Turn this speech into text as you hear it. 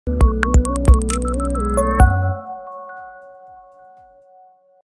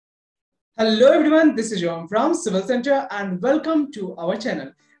Hello everyone, this is John from Civil Center and welcome to our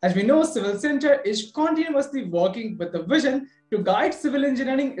channel. As we know, Civil Center is continuously working with the vision to guide civil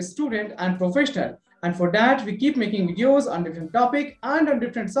engineering student and professional. And for that, we keep making videos on different topics and on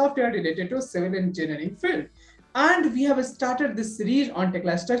different software related to civil engineering field. And we have started this series on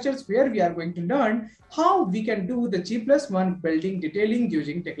Tekla Structures where we are going to learn how we can do the G+1 building detailing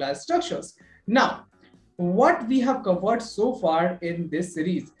using Tekla Structures. Now, what we have covered so far in this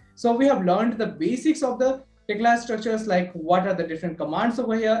series. So we have learned the basics of the Tekla structures, like what are the different commands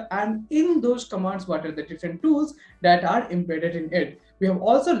over here, and in those commands, what are the different tools that are embedded in it. We have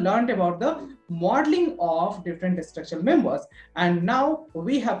also learned about the modeling of different structural members. And now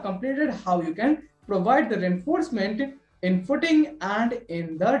we have completed how you can provide the reinforcement in footing and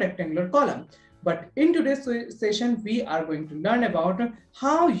in the rectangular column. But in today's session, we are going to learn about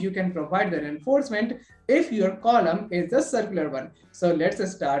how you can provide the reinforcement if your column is a circular one. So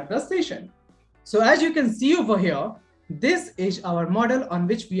let's start the session. So as you can see over here, this is our model on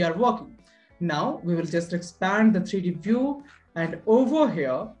which we are working. Now we will just expand the 3D view, and over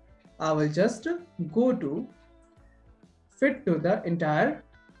here, I will just go to fit to the entire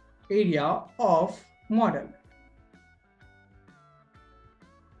area of model.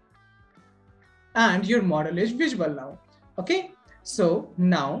 And your model is visible now. Okay, so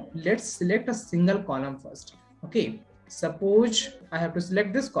now let's select a single column first. Okay, suppose I have to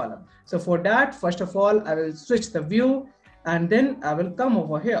select this column. So for that, first of all, I will switch the view and then I will come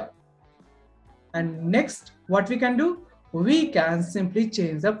over here. And next, what we can do, we can simply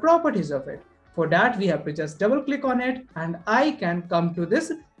change the properties of it. For that, we have to just double click on it and I can come to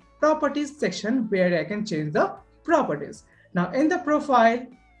this properties section where I can change the properties. Now in the profile,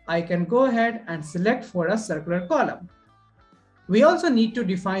 I can go ahead and select for a circular column. We also need to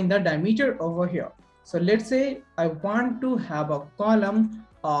define the diameter over here. So let's say I want to have a column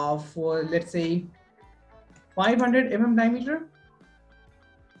of, let's say 500 mm diameter.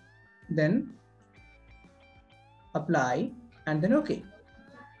 Then apply and then OK.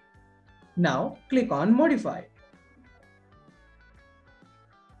 Now click on modify.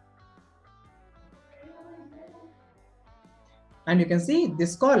 And you can see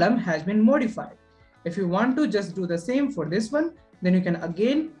this column has been modified. If you want to just do the same for this one, then you can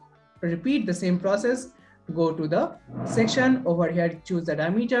again repeat the same process. Go to the section over here, choose the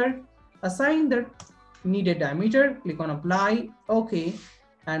diameter, assign the needed diameter, click on apply, OK,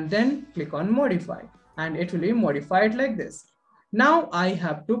 and then click on modify. And it will be modified like this. Now I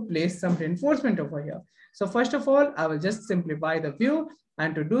have to place some reinforcement over here. So first of all, I will just simplify the view.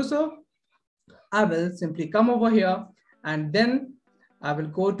 And to do so, I will simply come over here. And then I will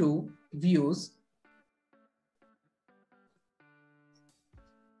go to views.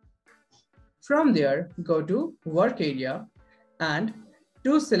 From there, go to work area and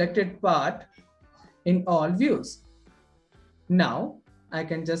to selected part in all views. Now I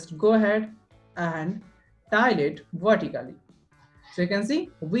can just go ahead and tile it vertically. So you can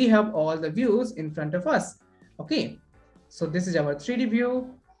see we have all the views in front of us. Okay, so this is our 3D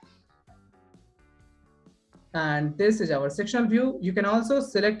view. And this is our sectional view. You can also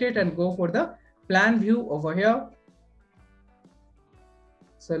select it and go for the plan view over here.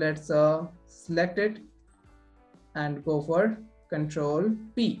 So let's select it and go for Control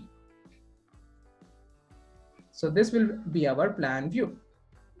P. So this will be our plan view.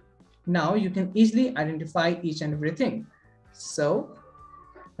 Now you can easily identify each and everything. So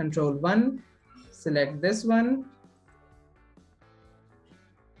Control 1, select this one.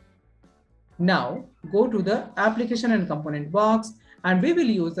 Now go to the application and component box, and we will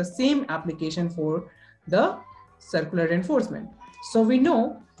use the same application for the circular reinforcement. So we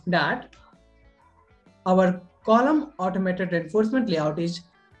know that our column automated reinforcement layout is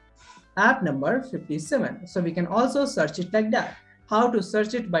app number 57. So we can also search it like that. How to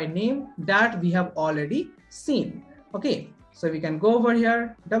search it by name, that we have already seen. Okay, so we can go over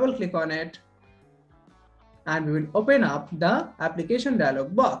here, double click on it, and we will open up the application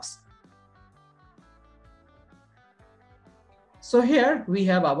dialog box. So here we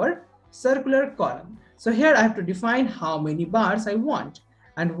have our circular column. So here I have to define how many bars I want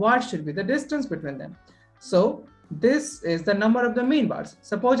and what should be the distance between them. So this is the number of the main bars.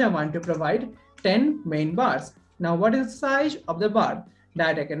 Suppose I want to provide 10 main bars. Now what is the size of the bar?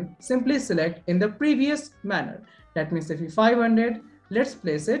 That I can simply select in the previous manner. That means if we 500, let's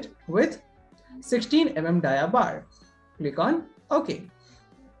place it with 16 mm dia bar. Click on OK.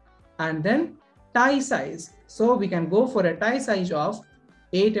 And then tie size. So we can go for a tie size of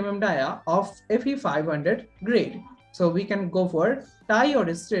 8 mm dia of FE500 grade. So we can go for tie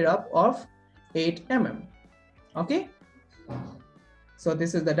or stirrup of 8 mm. Okay. So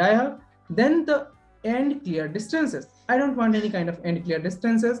this is the dia. Then the end clear distances. I don't want any kind of end clear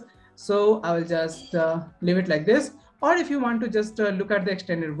distances, so I will just leave it like this. Or if you want to just look at the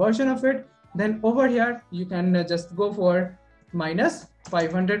extended version of it, then over here you can just go for minus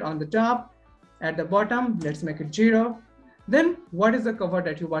 500 on the top. At the bottom, let's make it 0. Then what is the cover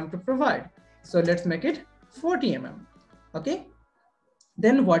that you want to provide? So let's make it 40 mm. Okay.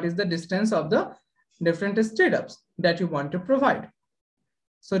 Then what is the distance of the different straight-ups that you want to provide?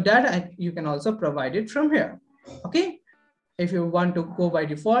 So that you can also provide it from here. Okay. If you want to go by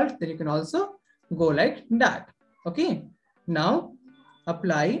default, then you can also go like that. Okay. Now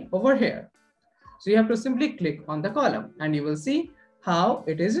apply over here. So you have to simply click on the column and you will see how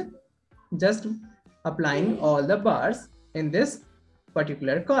it is just applying all the bars in this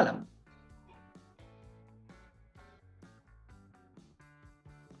particular column.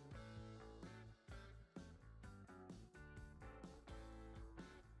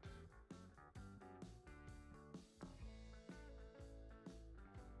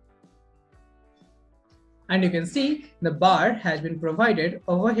 And you can see the bar has been provided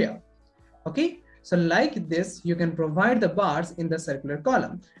over here. Okay, so like this, you can provide the bars in the circular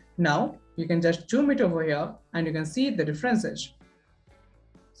column. Now you can just zoom it over here and you can see the differences.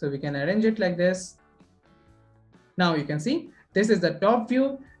 So we can arrange it like this. Now you can see this is the top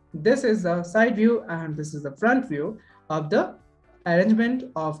view, this is the side view, and this is the front view of the arrangement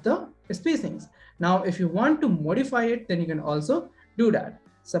of the spacings. Now, if you want to modify it, then you can also do that.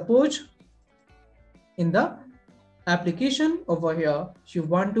 Suppose in the application over here, you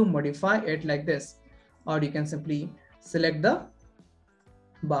want to modify it like this, or you can simply select the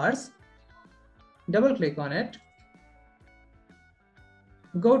bars, double click on it,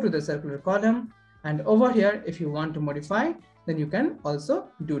 go to the circular column, and over here, if you want to modify, then you can also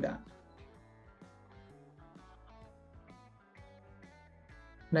do that.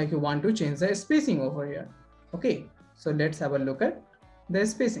 Like you want to change the spacing over here. Okay, so let's have a look at the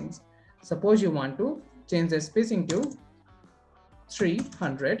spacings. Suppose you want to change the spacing to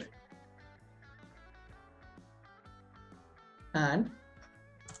 300 and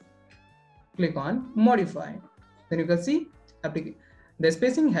click on modify. Then you can see the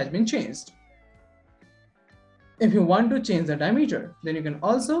spacing has been changed. If you want to change the diameter, then you can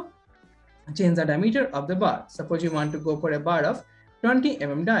also change the diameter of the bar. Suppose you want to go for a bar of 20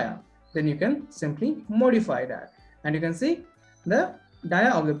 mm dia, then you can simply modify that. And you can see the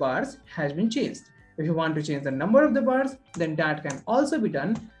dia of the bars has been changed. If you want to change the number of the bars, then that can also be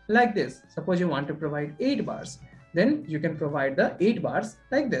done like this. Suppose you want to provide 8 bars, then you can provide the 8 bars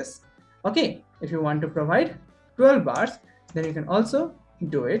like this. Okay, if you want to provide 12 bars, then you can also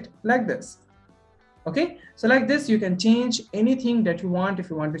do it like this. Okay, so like this, you can change anything that you want.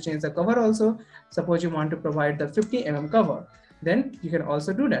 If you want to change the cover also, suppose you want to provide the 50 mm cover, then you can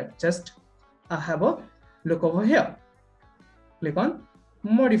also do that. Just have a look over here, click on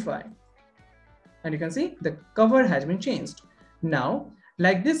modify, and you can see the cover has been changed. Now,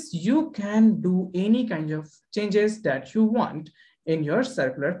 like this, you can do any kind of changes that you want in your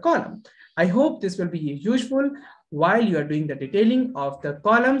circular column. I hope this will be useful while you are doing the detailing of the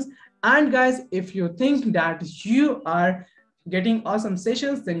columns. And guys, if you think that you are getting awesome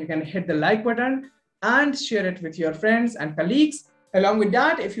sessions, then you can hit the like button and share it with your friends and colleagues. Along with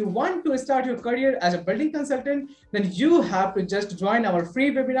that, if you want to start your career as a building consultant, then you have to just join our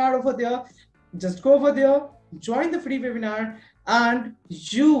free webinar over there. Just go over there, join the free webinar, and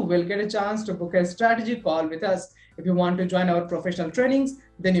you will get a chance to book a strategy call with us. If you want to join our professional trainings,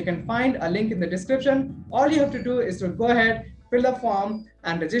 then you can find a link in the description. All you have to do is to go ahead, fill the form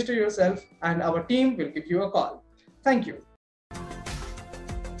and register yourself, and our team will give you a call. Thank you.